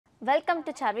Welcome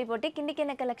to Charvi Boutique. இன்னைக்கு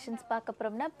என்ன collections பார்க்க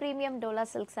போறோம்னா premium DOLA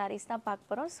silk sarees தான் பார்க்க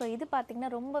போறோம். So இது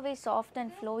பாத்தீங்கன்னா ரொம்பவே soft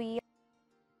and flowy.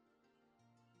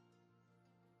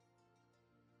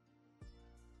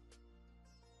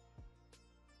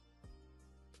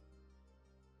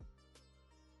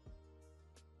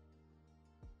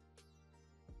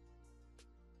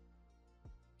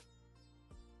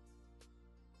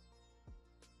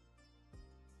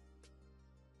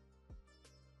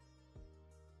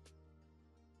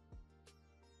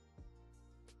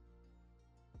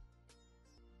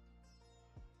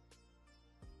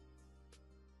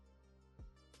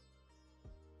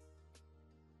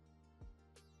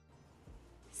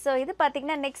 So இது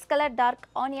பாத்தீங்கன்னா next color dark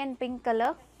onion pink color.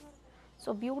 So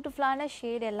beautiful ஆன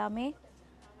shade எல்லாமே.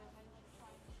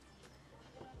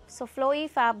 So flowy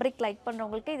fabric like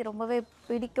பண்றவங்களுக்கு இது ரொம்பவே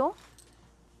பிடிக்கும்.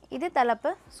 இது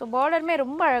தலைப்பு. So borderமே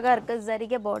ரொம்ப அழகா இருக்கு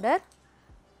ஜரிகை border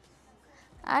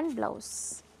and blouse.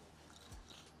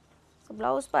 So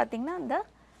blouse பாத்தீங்கன்னா அந்த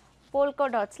polka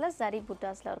dotsல zari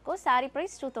buttasல இருக்கும். Saree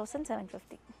price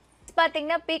 2750. இது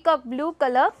பாத்தீங்கன்னா peacock blue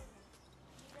color.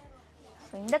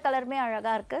 So இந்த கலருமே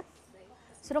அழகா இருக்கு.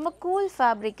 So ரொம்ப கூல்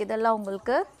ஃபேப்ரிக் இதெல்லாம்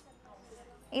உங்களுக்கு.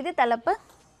 இது தலைப்பு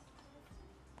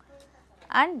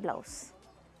and blouse.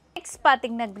 Next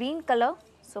பாத்தீங்கன்னா green color.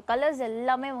 So colors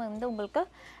எல்லாமே வந்து உங்களுக்கு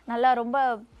நல்லா ரொம்ப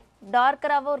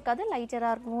டார்க்கராவும் இருக்காது,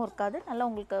 லைட்டராவும் இருக்காது. நல்லா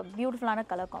உங்களுக்கு பியூட்டிஃபுல்லான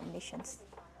கலர் காம்பினேஷன்ஸ்.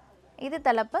 இது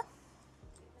தலைப்பு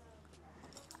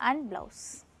and blouse.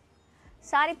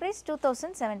 Saree price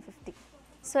 2750.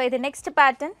 So இது next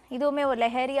pattern. இதுவுமே ஒரு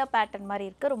லெஹரியா pattern மாதிரி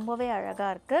இருக்கு. ரொம்பவே அழகா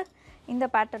இருக்கு. இந்த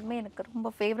patternமே எனக்கு ரொம்ப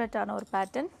ஃபேவரட் ஆன ஒரு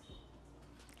pattern.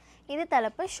 இது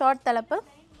தலைப்பு ஷார்ட் தலைப்பு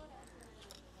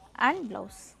and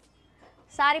blouse.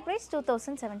 Saree price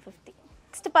 2750.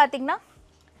 Next பாத்தீங்கன்னா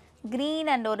green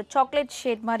and ஒரு chocolate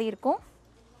shade மாதிரி இருக்கும்.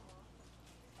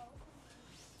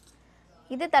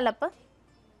 இது தலைப்பு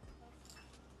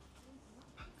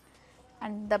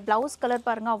and the blouse color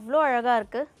பாருங்க அவ்வளோ அழகா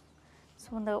இருக்கு.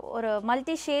 So இந்த ஒரு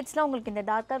மல்டி ஷேட்ஸ்ல உங்களுக்கு இந்த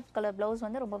டார்க்கர் கலர் ப்ளவுஸ்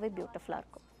வந்து ரொம்பவே பியூட்டிஃபுல்லா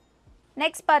இருக்கும்.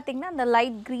 நெக்ஸ்ட் பாத்தீங்கன்னா அந்த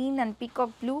light green and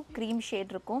peacock blue cream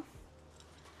shade இருக்கும்.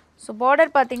 ஸோ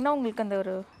பார்டர் பாத்தீங்கன்னா உங்களுக்கு அந்த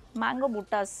ஒரு மேங்கோ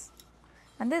புட்டாஸ்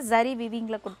வந்து ஜரி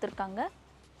வீவிங்ல கொடுத்துருக்காங்க.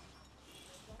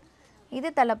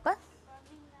 இது தலைப்பு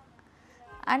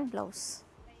and blouse.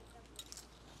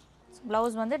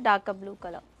 Blouse வந்து darker blue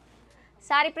colour.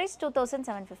 Saree price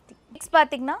 2750. Next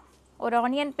பாத்தீங்கன்னா ஒரு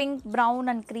onion pink brown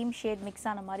and cream shade mix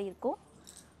ஆன மாதிரி இருக்கும்.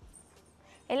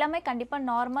 எல்லாமே கண்டிப்பா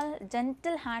நார்மல்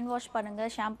ஜென்டில் ஹேண்ட் வாஷ் பண்ணுங்க,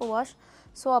 ஷாம்பு வாஷ்.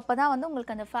 ஸோ அப்போ தான் வந்து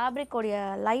உங்களுக்கு அந்த ஃபேப்ரிக்கோடைய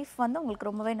லைஃப் வந்து உங்களுக்கு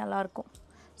ரொம்பவே நல்லாயிருக்கும்.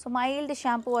 ஸோ மைல்டு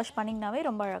ஷாம்பு வாஷ் பண்ணிங்கனாவே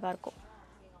ரொம்ப அழகாக இருக்கும்.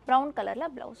 ப்ரௌன் கலரில்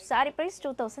ப்ளவுஸ். Saree price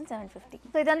 2750.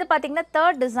 ஸோ இது வந்து பார்த்தீங்கன்னா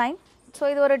தேர்ட் டிசைன். ஸோ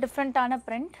இது ஒரு டிஃப்ரெண்ட்டான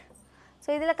பிரிண்ட். ஸோ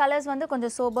இதில் கலர்ஸ் வந்து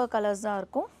கொஞ்சம் சோபர் கலர்ஸ் தான்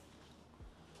இருக்கும்.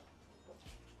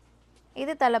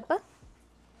 இது தலைப்பு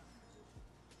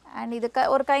அண்ட் இது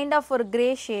ஒரு கைண்ட் ஆஃப் ஒரு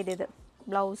கிரே ஷேட். இது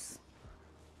ப்ளவுஸ்.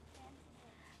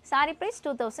 Saree price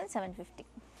 2750.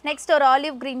 Next ஒரு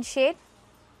olive green shade.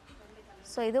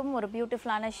 So இதுவும் ஒரு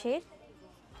பியூட்டிஃபுல்லான ஷேட்.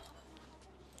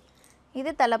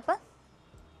 இது தலைப்பு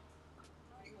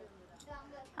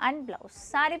and blouse.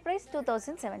 Saree price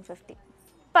 2750.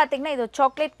 பாத்தீங்கன்னா இது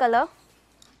சாக்லேட் கலர்.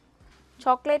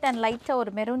 சாக்லேட் அண்ட் லைட்டா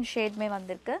ஒரு மெரூன் ஷேட்மே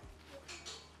வந்திருக்கு.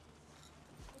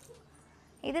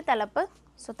 இது தலைப்பு.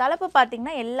 ஸோ தலைப்பு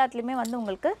பாத்தீங்கன்னா எல்லாத்துலேயுமே வந்து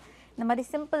உங்களுக்கு இந்த மாதிரி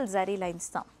சிம்பிள் ஜரி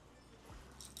லைன்ஸ் தான்.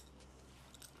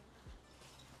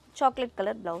 chocolate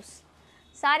color blouse.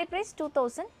 Saree price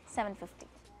 2750.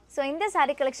 So இந்த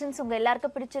saree collections உங்க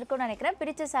எல்லாருக்கும் பிடிச்சிருக்கும்னு நினைக்கிறேன்.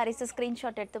 பிடிச்ச sarees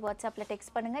ஸ்கிரீன்ஷாட் எடுத்து வாட்ஸ்அப்ல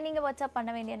டெக்ஸ்ட் பண்ணுங்க. நீங்க வாட்ஸ்அப் பண்ண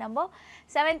வேண்டிய நம்பர்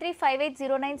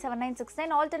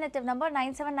 7358097969, ஆல்டர்னேட்டிவ் நம்பர்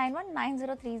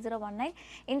 9791903019.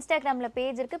 இன்ஸ்டாகிராம்ல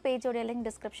பேஜ் இருக்கு. பேஜோட லிங்க்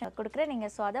டிஸ்கிரிப்ஷன்ல கொடுக்கிறேன். நீங்க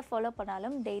சோ அத ஃபாலோ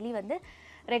பண்ணாலும் டெய்லி வந்து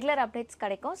ரெகுலர் அப்டேட்ஸ்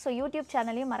கிடைக்கும். ஸோ யூடியூப்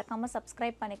சேனலையும் மறக்காம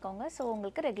சப்ஸ்கிரைப் பண்ணிக்கோங்க. ஸோ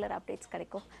உங்களுக்கு ரெகுலர் அப்டேட்ஸ்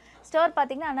கிடைக்கும். ஸ்டோர்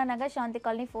பார்த்தீங்கன்னா அண்ணா நகர் சாந்தி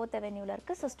காலனி 4th அவென்யூல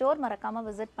இருக்கு. ஸோ ஸ்டோர் மறக்காம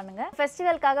விசிட் பண்ணுங்க.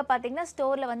 ஃபெஸ்டிவலுக்காக பார்த்தீங்கன்னா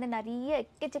ஸ்டோர்ல வந்து நிறைய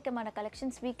எக்கச்சக்கமான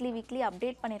கலெக்ஷன்ஸ் வீக்லி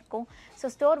அப்டேட் பண்ணியிருக்கோம். ஸோ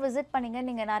ஸ்டோர் விசிட் பண்ணுங்க.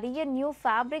 நீங்க நிறைய நியூ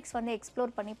ஃபேப்ரிக்ஸ் வந்து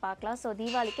எக்ஸ்ப்ளோர் பண்ணி பார்க்கலாம். ஸோ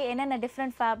தீபாவளிக்கு என்னென்ன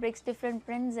டிஃப்ரெண்ட் ஃபேப்ரிக்ஸ், டிஃப்ரெண்ட்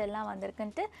பிரிண்ட்ஸ் எல்லாம்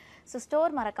வந்திருக்குன்ட்டு. ஸோ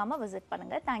ஸ்டோர் மறக்காம விசிட்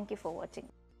பண்ணுங்க. தேங்க்யூ ஃபார்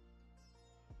வாட்சிங்.